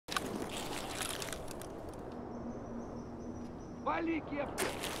Alright,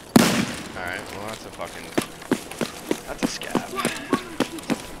 well that's a fucking... That's a scab.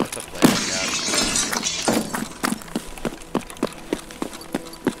 That's a player scab.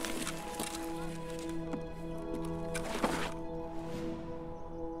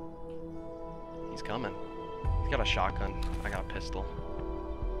 He's coming. He's got a shotgun. I got a pistol.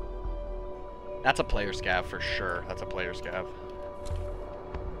 That's a player scav for sure. That's a player scav.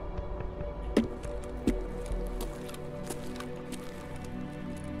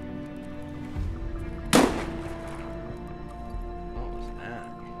 What was that?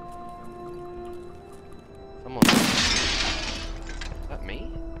 Someone... Is that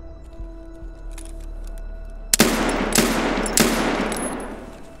me?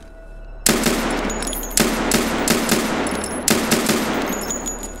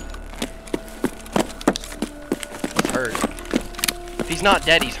 Hurt. If he's not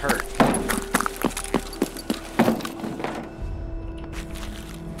dead, he's hurt.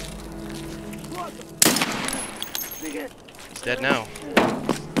 He's dead now.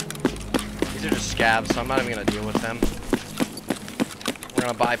 These are just scabs, so I'm not even gonna deal with them. We're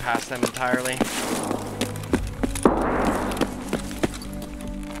gonna bypass them entirely.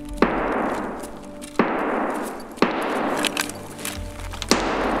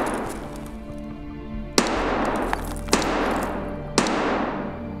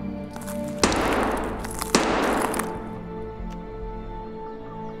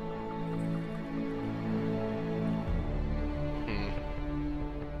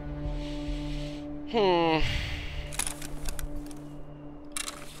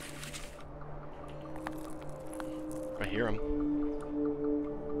 I hear him.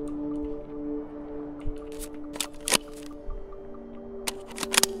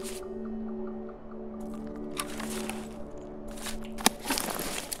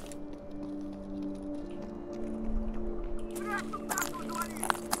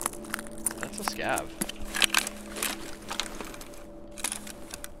 That's a scav.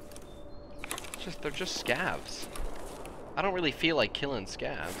 They're just scavs. I don't really feel like killing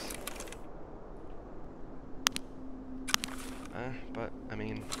scavs. But, I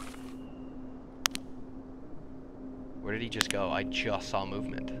mean... Where did he just go? I just saw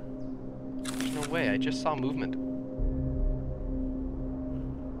movement. There's no way, I just saw movement.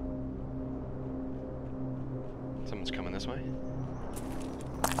 Someone's coming this way.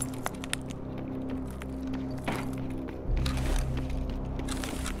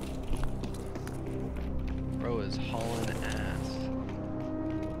 Bro is hauling ass.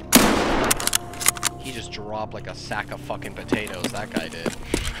 He just dropped like a sack of fucking potatoes, that guy did.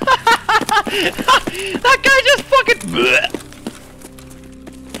 That guy just fucking...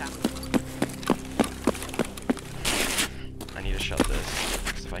 I need to shut this,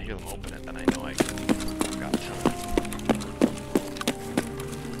 because if I hear them open it, then I know I got time.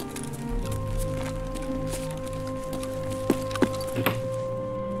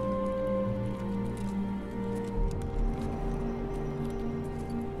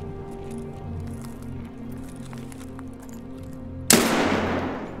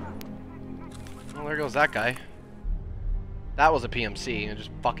 Well, there goes that guy. That was a PMC, and it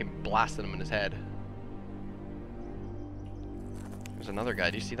just fucking blasted him in his head. There's another guy.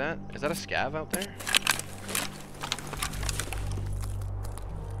 Do you see that? Is that a scav out there?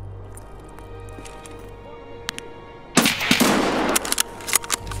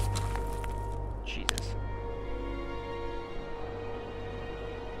 Jesus.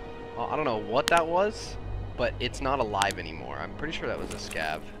 Well, I don't know what that was, but it's not alive anymore. I'm pretty sure that was a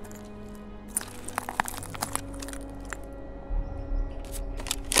scav.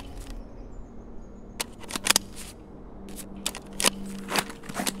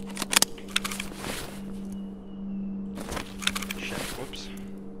 Whoops.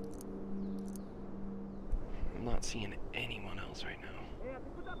 I'm not seeing anyone else right now.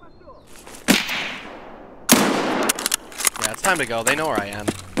 Yeah, it's time to go. They know where I am.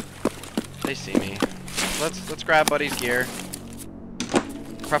 They see me. Let's grab Buddy's gear.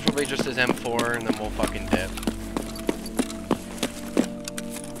 Preferably just his M4, and then we'll fucking dip.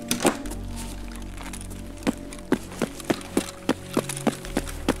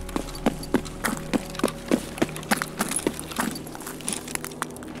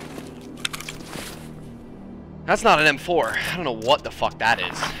 That's not an M4. I don't know what the fuck that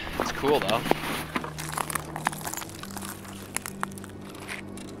is. It's cool though.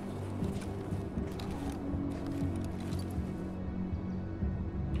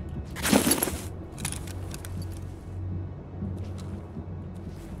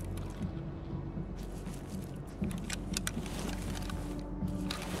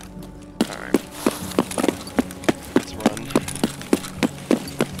 Alright. Let's run.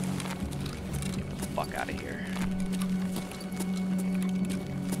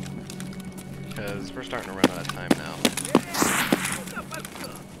 because we're starting to run out of time now.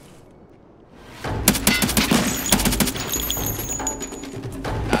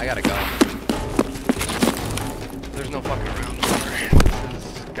 I gotta go. There's no fucking round anymore.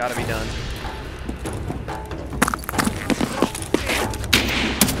 This has gotta be done.